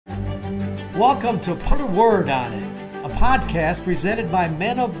Welcome to Put a Word on It, a podcast presented by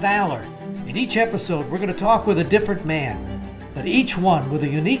Men of Valor. In each episode, we're going to talk with a different man, but each one with a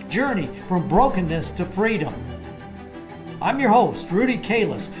unique journey from brokenness to freedom. I'm your host, Rudy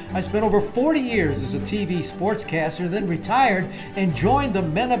Kalis. I spent over 40 years as a TV sportscaster, then retired and joined the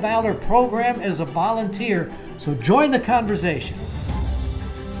Men of Valor program as a volunteer. So join the conversation.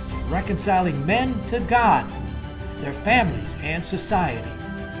 Reconciling men to God, their families, and society.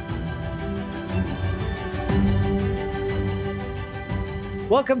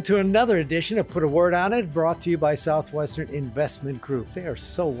 Welcome to another edition of Put a Word on It, brought to you by Southwestern Investment Group. They are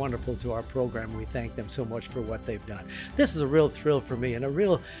so wonderful to our program. We thank them so much for what they've done. This is a real thrill for me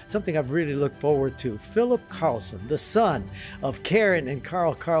and something I've really looked forward to. Philip Carlson, the son of Karen and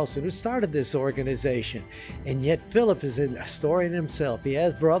Carl Carlson, who started this organization. And yet Philip is a historian himself. He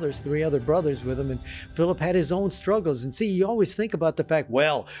has brothers, 3 other brothers with him, and Philip had his own struggles. And see, you always think about the fact,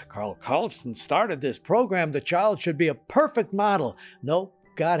 well, Carl Carlson started this program. The child should be a perfect model. No.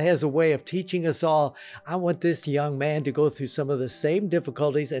 God has a way of teaching us all. I want this young man to go through some of the same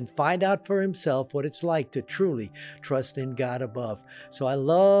difficulties and find out for himself what it's like to truly trust in God above. So I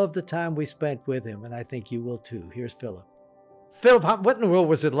love the time we spent with him, and I think you will too. Here's Philip. Philip, what in the world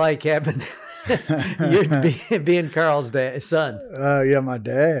was it like having you being Carl's son? Yeah, my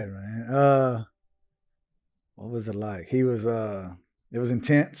dad, man. What was it like? It was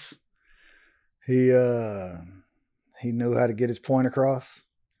intense. He knew how to get his point across.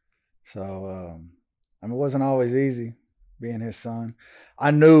 So, it wasn't always easy being his son.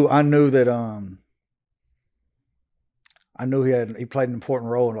 I knew that, he played an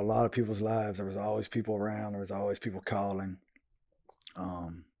important role in a lot of people's lives. There was always people around. There was always people calling.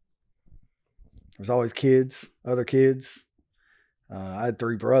 There was always other kids. I had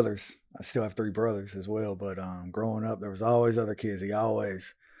 3 brothers. I still have 3 brothers as well. But growing up, there was always other kids. He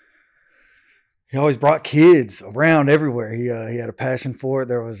always brought kids around everywhere. He had a passion for it.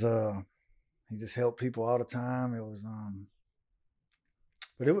 He just helped people all the time. It was,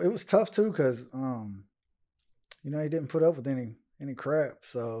 but it was tough too, because, he didn't put up with any crap.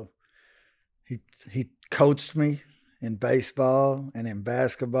 So he coached me in baseball and in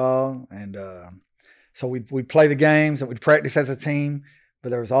basketball. And, so we'd play the games and we'd practice as a team,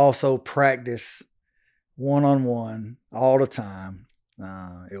 but there was also practice one-on-one all the time.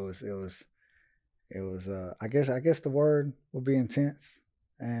 It was, I guess the word would be intense,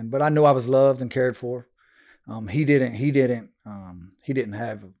 but I knew I was loved and cared for. He didn't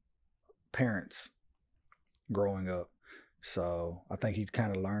have parents growing up, so I think he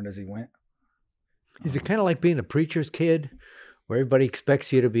kind of learned as he went. Is it kind of like being a preacher's kid, where everybody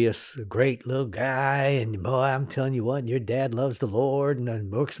expects you to be a great little guy, and boy, I'm telling you what, your dad loves the Lord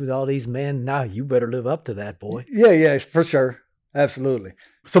and works with all these men. Now you better live up to that, boy. Yeah, for sure. Absolutely.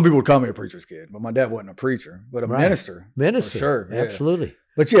 Some people would call me a preacher's kid, but my dad wasn't a preacher, but a minister. Minister. For sure. Yeah. Absolutely.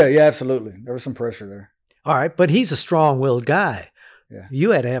 But yeah, absolutely. There was some pressure there. All right. But he's a strong-willed guy. Yeah.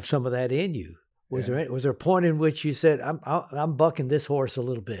 You had to have some of that in you. Was there a point in which you said, I'm bucking this horse a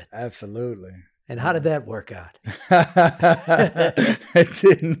little bit? Absolutely. And how did that work out? It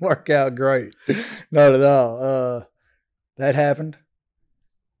didn't work out great. Not at all. That happened.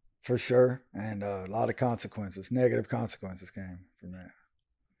 For sure. And a lot of consequences, negative consequences came from that.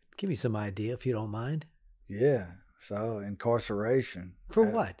 Give me some idea if you don't mind. Yeah. So incarceration. For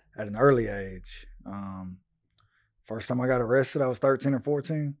what? At an early age. First time I got arrested, I was 13 or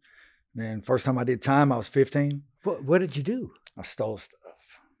 14. Then first time I did time, I was 15. What did you do? I stole stuff.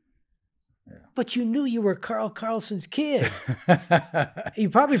 Yeah. But you knew you were Carl Carlson's kid. You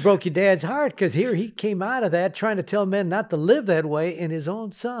probably broke your dad's heart, because here he came out of that trying to tell men not to live that way in his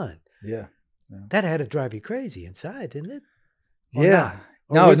own son. Yeah. That had to drive you crazy inside, didn't it? Or yeah.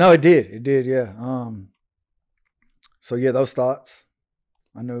 No, it did. It did, yeah. So yeah, those thoughts.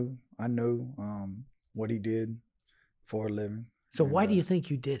 I knew what he did for a living. So why do you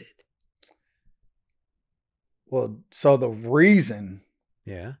think you did it? Well, so the reason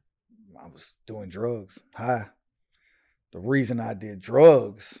I was doing drugs, the reason I did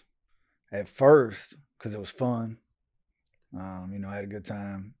drugs at first, because it was fun. I had a good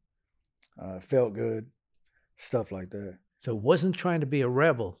time. Felt good, stuff like that. So it wasn't trying to be a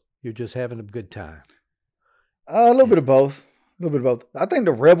rebel. You're just having a good time. A little bit of both. I think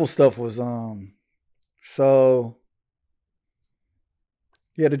the rebel stuff was, the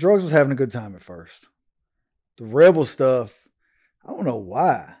drugs was having a good time at first. The rebel stuff, I don't know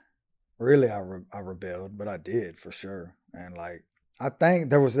why. Really, I rebelled, but I did for sure. And I think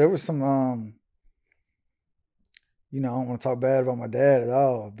there was some, I don't want to talk bad about my dad at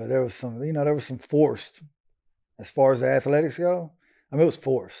all, but there was some forced, as far as the athletics go. I mean, it was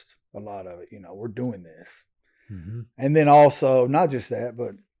forced. a lot of it. You know, we're doing this. Mm-hmm. And then also, not just that,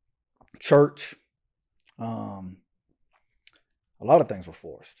 but church. A lot of things were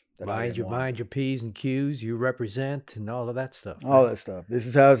forced. Mind your P's and Q's, you represent, and all of that stuff. All that stuff. This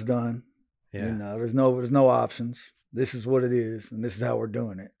is how it's done. Yeah. You know, there's no options. This is what it is, and this is how we're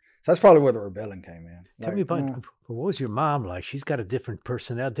doing it. So that's probably where the rebellion came in. Tell me about what was your mom like? She's got a different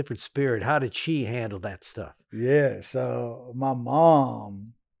personality, different spirit. How did she handle that stuff? Yeah. So my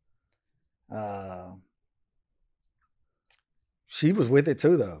mom, she was with it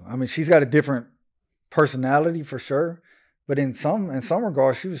too, though. I mean, she's got a different personality for sure, but in some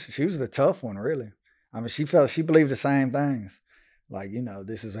regards, she was the tough one, really. I mean, she believed the same things, like, you know,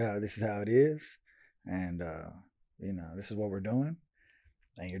 this is how it is, and you know, this is what we're doing,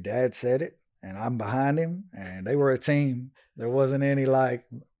 and your dad said it, and I'm behind him, and they were a team. There wasn't any like,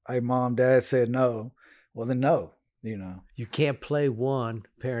 hey, mom, dad said no, well then no. You know, you can't play one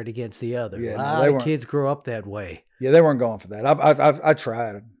parent against the other. Yeah, a lot of kids grow up that way. Yeah, they weren't going for that. I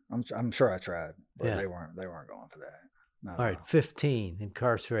tried. I'm sure I tried, but they weren't going for that. No, all right, 15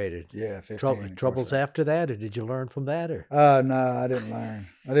 incarcerated. Yeah, 15. Troubles after that, or did you learn from that? Or no, I didn't learn.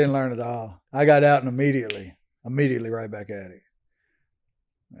 I didn't learn at all. I got out and immediately right back at it.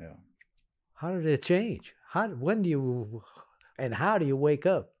 Yeah. How did it change? How do you wake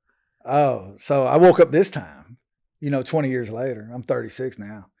up? Oh, so I woke up this time. You know, 20 years later. I'm 36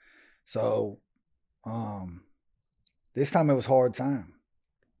 now. So, this time it was hard time.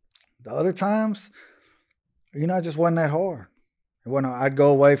 The other times, you know, it just wasn't that hard. When I'd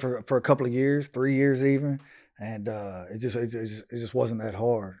go away for a couple of years, 3 years even, and it just wasn't that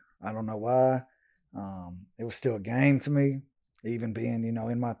hard. I don't know why. It was still a game to me, even being, you know,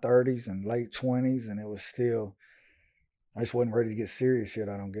 in my 30s and late 20s, and it was still, I just wasn't ready to get serious yet,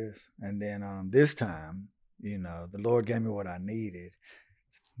 I don't guess. And then this time, you know, the Lord gave me what I needed.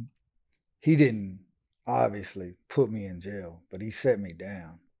 He didn't obviously put me in jail, but he set me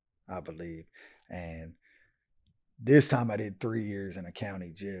down, I believe. And this time I did 3 years in a county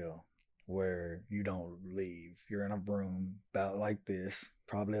jail where you don't leave. You're in a room about like this,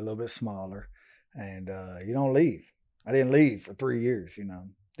 probably a little bit smaller, and you don't leave. I didn't leave for 3 years, you know,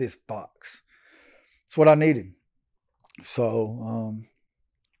 this box. It's what I needed. So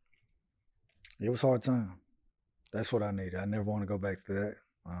it was a hard time. That's what I needed. I never want to go back to that.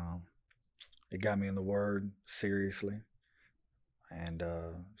 It got me in the Word seriously, and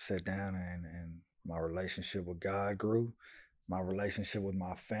sat down, and my relationship with God grew. My relationship with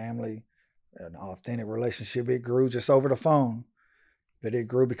my family, an authentic relationship, it grew just over the phone. But it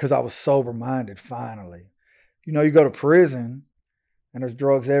grew because I was sober-minded finally. You know, you go to prison and there's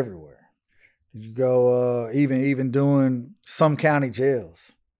drugs everywhere. You go even doing some county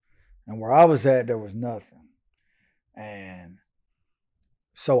jails. And where I was at, there was nothing. And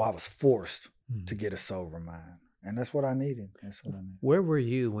so I was forced to get a sober mind. And that's what I needed. Where were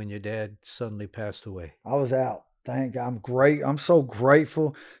you when your dad suddenly passed away? I was out. Thank God. I'm great. I'm so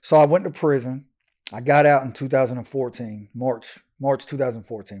grateful. So I went to prison. I got out in 2014, March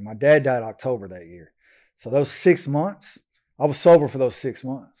 2014. My dad died October that year. So those 6 months, I was sober for those 6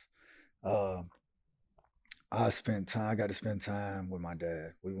 months. I got to spend time with my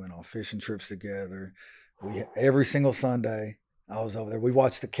dad. We went on fishing trips together. Every single Sunday, I was over there. We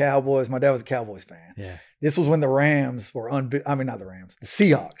watched the Cowboys. My dad was a Cowboys fan. Yeah. This was when the Rams were not the Rams, the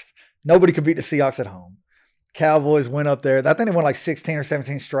Seahawks. Nobody could beat the Seahawks at home. Cowboys went up there. I think they won like 16 or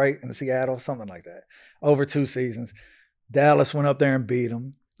 17 straight in Seattle, something like that, over 2 seasons. Dallas went up there and beat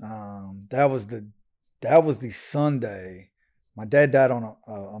them. That was the Sunday. My dad died on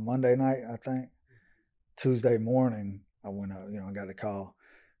a Monday night, I think. Tuesday morning, I went up, I got the call.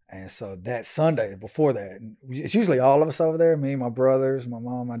 And so that Sunday, before that, it's usually all of us over there, me, my brothers, my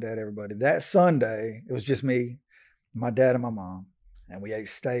mom, my dad, everybody. That Sunday, it was just me, my dad, and my mom. And we ate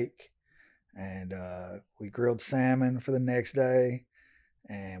steak, and we grilled salmon for the next day,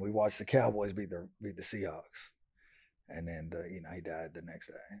 and we watched the Cowboys beat the Seahawks. And then, he died the next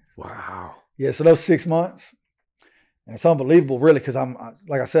day. Wow. Yeah, so those 6 months, and it's unbelievable, really, because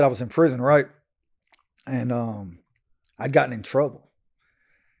like I said, I was in prison, right? And I'd gotten in trouble.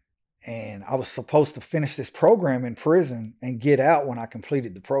 And I was supposed to finish this program in prison and get out when I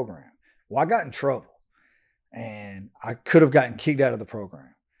completed the program. Well, I got in trouble. And I could have gotten kicked out of the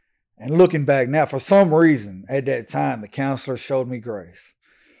program. And looking back now, for some reason, at that time, the counselor showed me grace.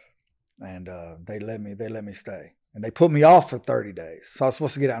 And they let me stay. And they put me off for 30 days. So I was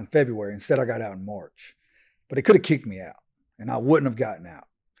supposed to get out in February. Instead, I got out in March. But they could have kicked me out. And I wouldn't have gotten out.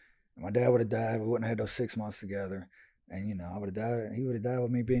 And my dad would have died. We wouldn't have had those 6 months together. And, I would have died. He would have died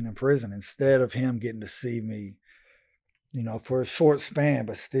with me being in prison instead of him getting to see me you know, for a short span,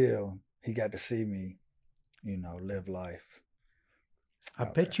 but still, he got to see me, you know, live life. I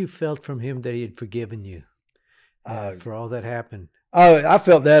bet you felt from him that he had forgiven you for all that happened. Oh, I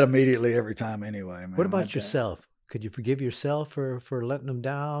felt that immediately every time anyway, man. What about yourself? Could you forgive yourself for letting him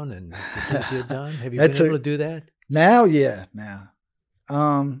down and the things you had done? Have you been able to do that? Now, yeah, now.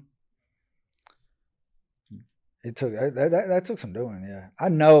 It took that took some doing, yeah. I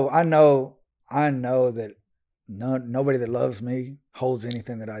know that nobody that loves me holds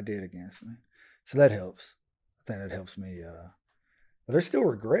anything that I did against me. So that helps. I think that helps me. But there's still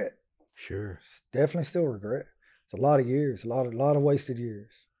regret. Sure. Definitely still regret. It's a lot of years, a lot of wasted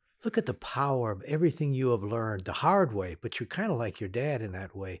years. Look at the power of everything you have learned the hard way, but you're kind of like your dad in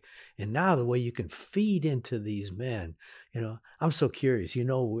that way. And now the way you can feed into these men, you know, I'm so curious. You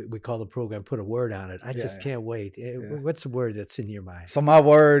know, we call the program Put a Word on It. I just can't wait. What's the word that's in your mind? So my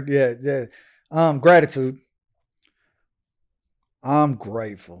word, gratitude. I'm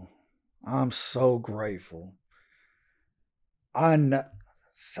grateful. I'm so grateful. I know,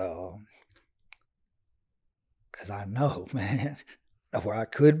 because I know, man, where I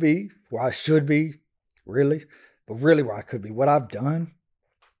could be, where I should be, really, but really where I could be, what I've done.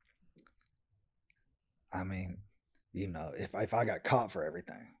 I mean, you know, if I got caught for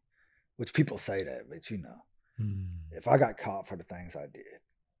everything, which people say that, but you know, if I got caught for the things I did,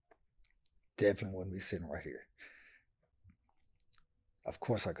 definitely wouldn't be sitting right here. Of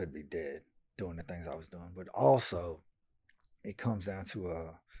course, I could be dead doing the things I was doing, but also it comes down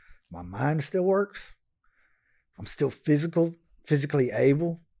to my mind still works. I'm still physically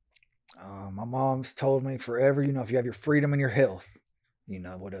able. My mom's told me forever, you know, if you have your freedom and your health, you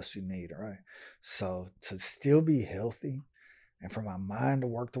know, what else you need, all right? So to still be healthy and for my mind to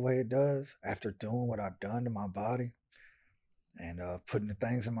work the way it does after doing what I've done to my body and putting the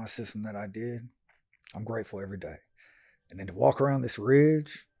things in my system that I did, I'm grateful every day. And then to walk around this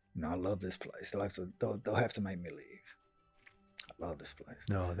ridge, you know, I love this place. They'll have to make me leave. I love this place.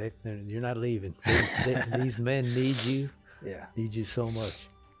 No, you're not leaving. These men need you. Yeah. Need you so much.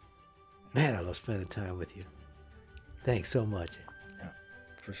 Man, I love spending time with you. Thanks so much. Yeah,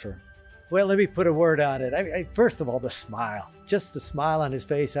 for sure. Well, let me put a word on it. First of all, the smile. Just the smile on his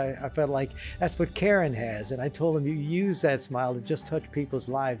face. I felt like that's what Karen has. And I told him, you use that smile to just touch people's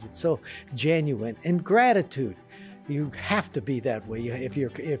lives. It's so genuine. And gratitude. You have to be that way if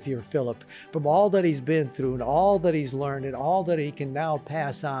you're Philip. From all that he's been through and all that he's learned and all that he can now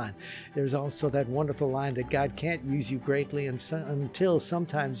pass on. There's also that wonderful line that God can't use you greatly until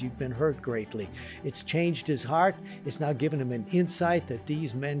sometimes you've been hurt greatly. It's changed his heart. It's now given him an insight that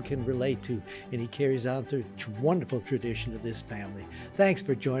these men can relate to, and he carries on through the wonderful tradition of this family. Thanks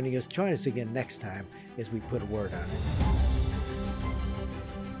for joining us. Join us again next time as we put a word on it.